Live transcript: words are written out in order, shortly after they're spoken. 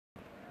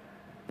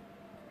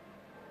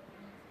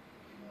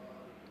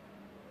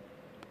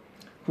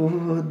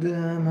Good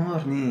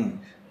morning,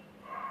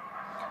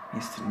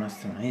 Mr.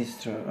 Master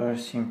Maestro, or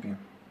simply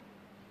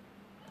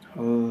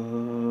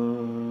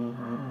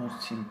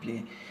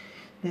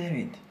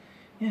David.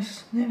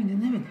 Yes,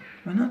 David,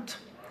 why not?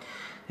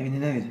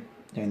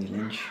 David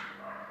Lynch.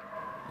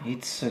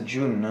 It's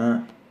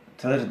June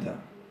 3rd,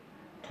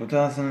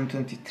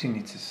 2023,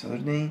 it's a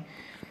Saturday.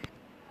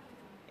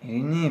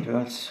 In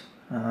Naples,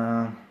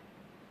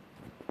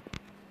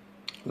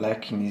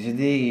 like in these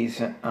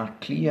days, are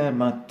clear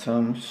but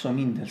also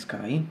middle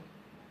sky.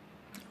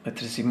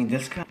 Better say middle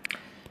sky.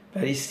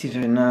 But it's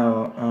still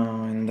now,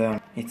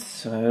 and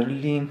it's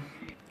early,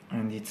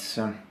 and it's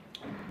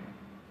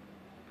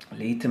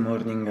late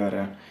morning,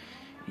 or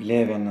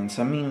 11 and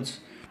some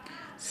minutes,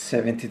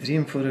 73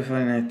 and 4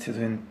 Fahrenheit,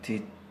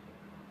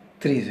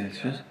 23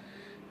 Celsius,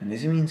 and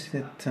this means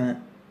that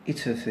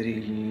it's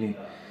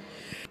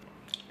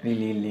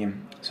really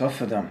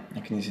soft,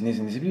 like in this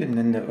period,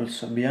 and then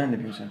also behind the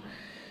because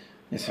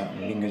yes,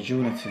 being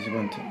June at this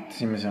point, it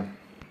seems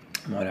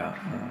more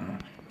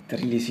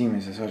it really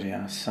seems, sorry,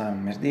 a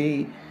summer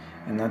day,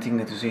 and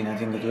nothing to say,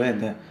 nothing to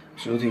add,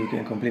 absolutely we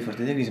can complete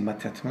 40 degrees, but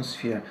the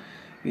atmosphere,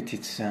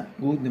 it's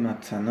good,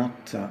 but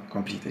not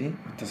completely.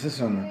 But as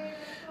soon,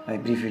 I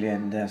briefly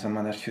had some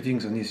other few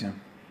things on this.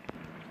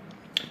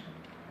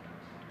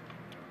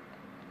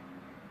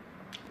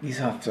 This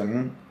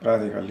afternoon,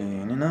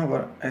 practically in an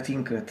hour, I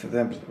think that the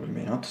temperature will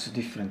be not so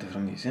different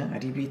from this. I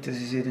repeat, as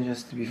I said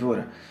just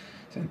before,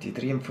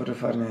 73 and 4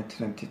 Fahrenheit,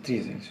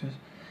 23 Celsius.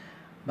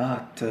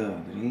 But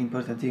the really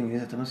important thing in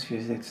this atmosphere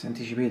is that it's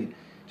anticipated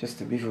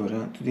just before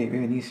today,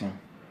 this.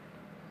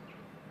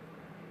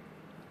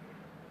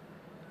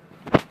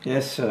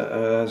 Yes,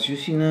 as you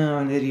see now,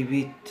 and I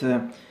repeat,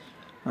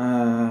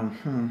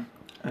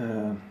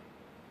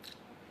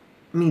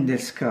 middle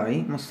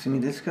sky, mostly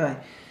middle sky.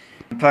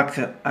 In fact,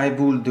 I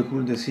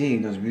could say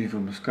those beautiful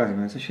blue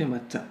skies,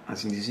 but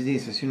as in these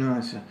days, as you know,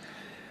 it's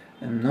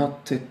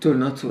not at all,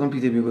 not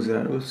completely, because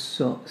there are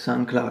also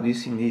some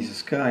clouds in this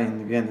sky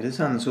and behind the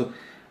sun, so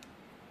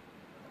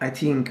I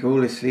think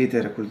always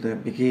later could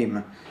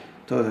become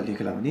totally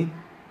cloudy.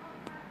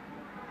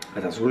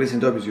 But as always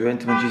in obvious, you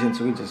went to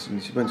senso just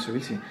penso che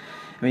sì. I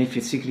mean, if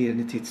it's clear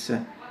that it's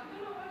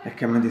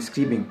like I'm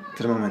describing at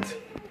the moment.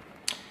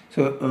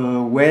 So,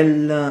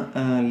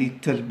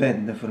 little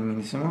bed for me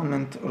in this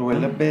moment, or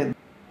well bed.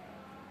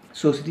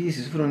 So, this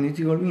is from the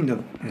vertical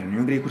window. There are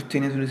new grey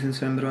curtains on the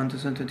sense number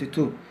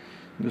 2022.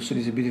 And also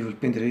these beautiful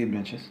painted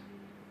branches.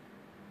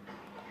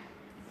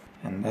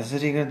 And as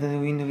regards the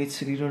window,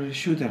 it's a reroll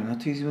shooter,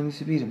 not visible in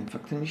this period. In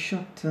fact, in the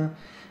shot.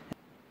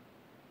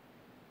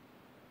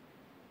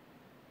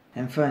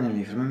 And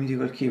finally, from a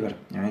mythical keeper,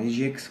 an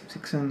ADGX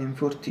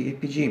 640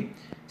 APG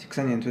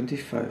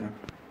 625.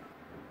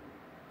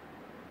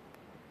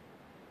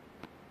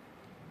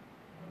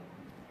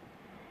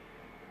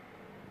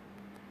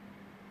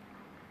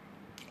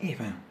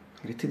 Even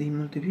great day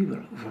multi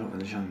people follow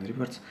the channel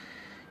reports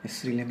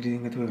is really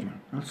greeting at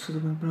everyone. Also to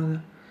my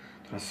brother,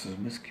 trust us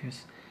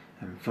biscuits,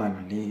 and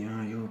finally,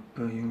 I hope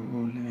you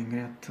all having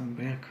great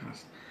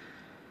breakfast.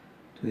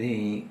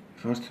 Today,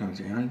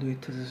 fortunately, I'll do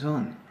it as a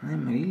son.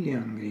 I'm really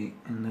hungry,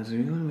 and as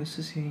we always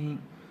say,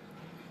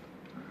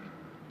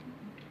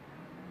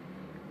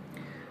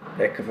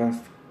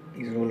 breakfast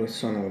is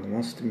always one of the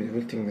most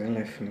beautiful things in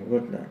life in the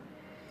world.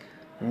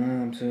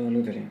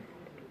 Absolutely.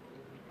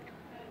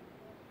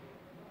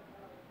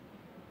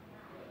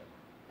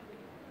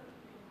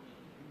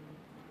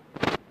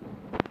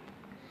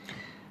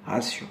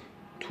 I'll see you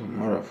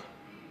tomorrow.